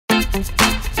Hi,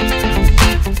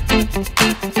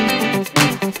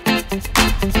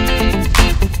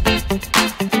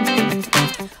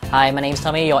 my name's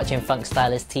Tommy, you're watching Funk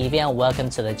Stylist TV and welcome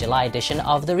to the July edition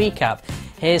of The Recap.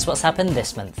 Here's what's happened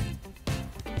this month.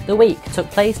 The week took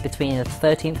place between the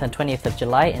 13th and 20th of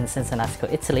July in Cincinnati,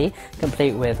 Italy,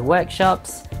 complete with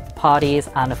workshops, parties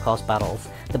and of course battles.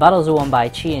 The battles were won by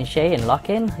Chi and Shay in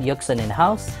Lock-In, Yugson in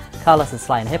House, Carlos and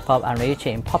Sly in Hip Hop and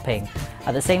Ryuichi in Popping.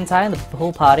 At the same time, the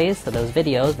pool parties, so those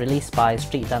videos released by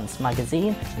Street Dance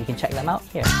Magazine, you can check them out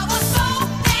here.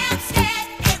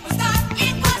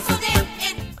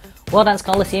 World Dance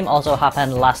Colosseum also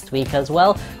happened last week as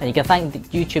well, and you can thank the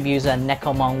YouTube user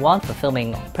Necomon1 for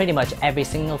filming pretty much every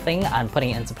single thing and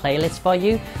putting it into playlists for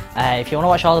you. If you want to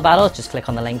watch all the battles, just click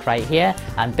on the link right here.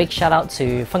 And big shout out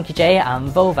to Funky J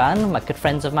and Vovan, my good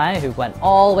friends of mine who went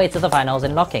all the way to the finals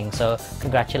in locking, so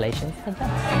congratulations to them.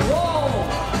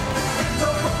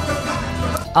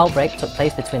 Outbreak took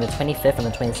place between the 25th and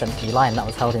the 27th of July, and that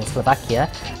was held in Slovakia.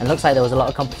 And it looks like there was a lot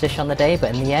of competition on the day,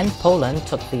 but in the end, Poland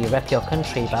took the Rep Your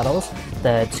Country battles.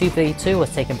 The 2v2 was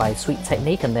taken by Sweet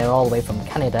Technique, and they're all the way from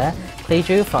Canada.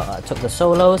 Kleju took the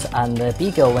solos, and the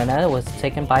B-Girl winner was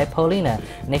taken by Paulina.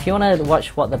 And if you want to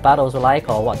watch what the battles were like,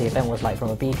 or what the event was like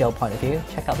from a B-Girl point of view,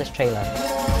 check out this trailer.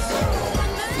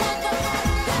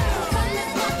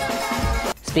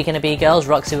 Speaking of B-Girls,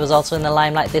 ROXY was also in the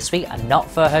limelight this week, and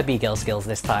not for her B-Girl skills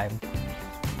this time.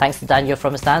 Thanks to Daniel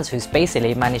from Stans, who's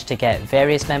basically managed to get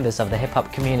various members of the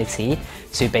hip-hop community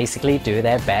to basically do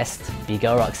their best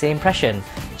B-Girl ROXY impression.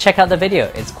 Check out the video,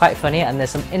 it's quite funny and there's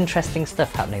some interesting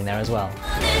stuff happening there as well.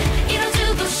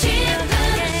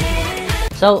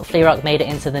 So, Flearock made it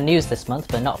into the news this month,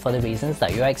 but not for the reasons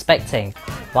that you were expecting.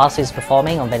 Whilst he was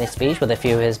performing on Venice Beach with a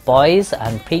few of his boys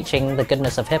and preaching the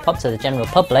goodness of hip-hop to the general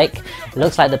public, it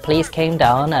looks like the police came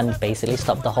down and basically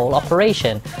stopped the whole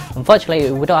operation.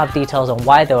 Unfortunately, we don't have details on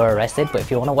why they were arrested, but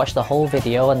if you want to watch the whole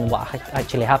video and what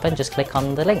actually happened, just click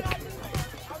on the link.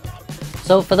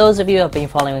 So for those of you who have been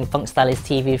following Funk Stylist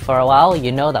TV for a while,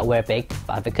 you know that we're big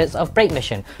advocates of Break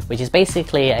Mission, which is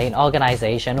basically an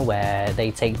organisation where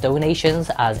they take donations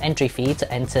as entry fee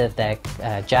to enter their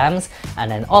jams,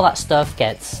 and then all that stuff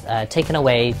gets taken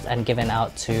away and given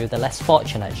out to the less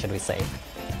fortunate, should we say.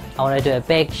 I want to do a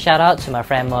big shout out to my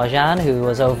friend Morjan, who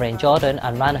was over in Jordan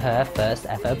and ran her first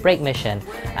ever Break Mission,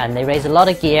 and they raised a lot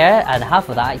of gear, and half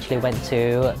of that actually went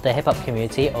to the hip hop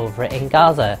community over in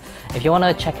Gaza. If you want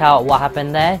to check out what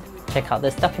happened there, check out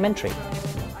this documentary.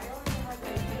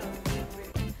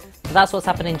 So that's what's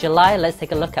happened in July. Let's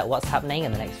take a look at what's happening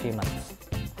in the next few months.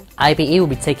 IBE will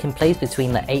be taking place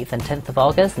between the 8th and 10th of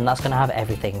August, and that's going to have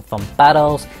everything from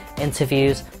battles,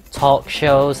 interviews, talk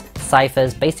shows,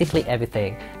 ciphers, basically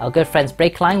everything. Our good friends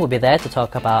Breakline will be there to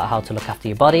talk about how to look after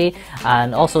your body,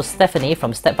 and also Stefani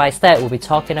from Step by Step will be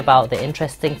talking about the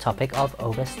interesting topic of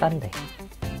overstanding.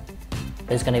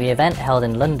 There's going to be an event held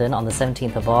in London on the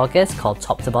 17th of August called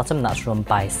Top to Bottom, that's run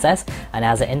by Sept, and it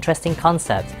has an interesting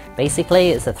concept.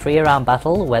 Basically, it's a 3-round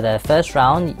battle where the first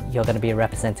round you're going to be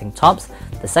representing tops,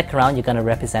 the second round you're going to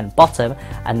represent bottom,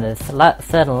 and the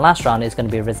third and last round is going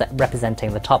to be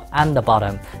representing the top and the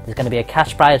bottom. There's going to be a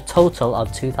cash prize total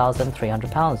of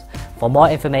 £2,300. For more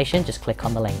information, just click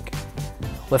on the link.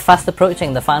 We're fast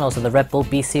approaching the finals of the Red Bull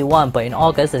BC1, but in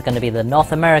August there's going to be the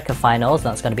North America finals,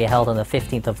 and that's going to be held on the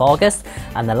 15th of August,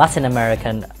 and the Latin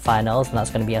American finals, and that's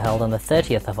going to be held on the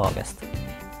 30th of August.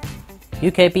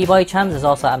 UK BBoy Champs is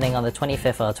also happening on the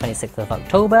 25th or 26th of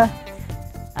October,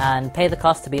 and Pay the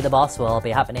Cost to Be the Boss will be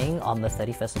happening on the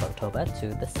 31st of October to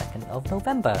the 2nd of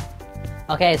November.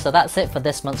 Okay, so that's it for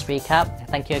this month's recap.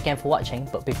 Thank you again for watching,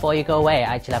 but before you go away,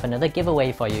 I actually have another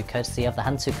giveaway for you courtesy of the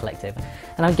HANTU Collective,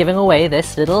 and I'm giving away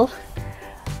this little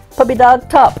puppy dog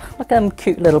top. Look at them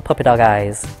cute little puppy dog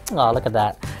eyes. Oh, look at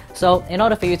that. So in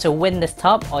order for you to win this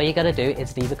top, all you gotta do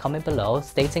is leave a comment below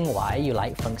stating why you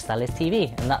like Funk Stylist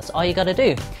TV, and that's all you gotta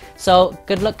do. So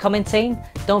good luck commenting,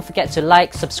 don't forget to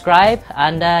like, subscribe,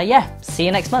 and yeah, see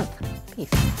you next month. Peace.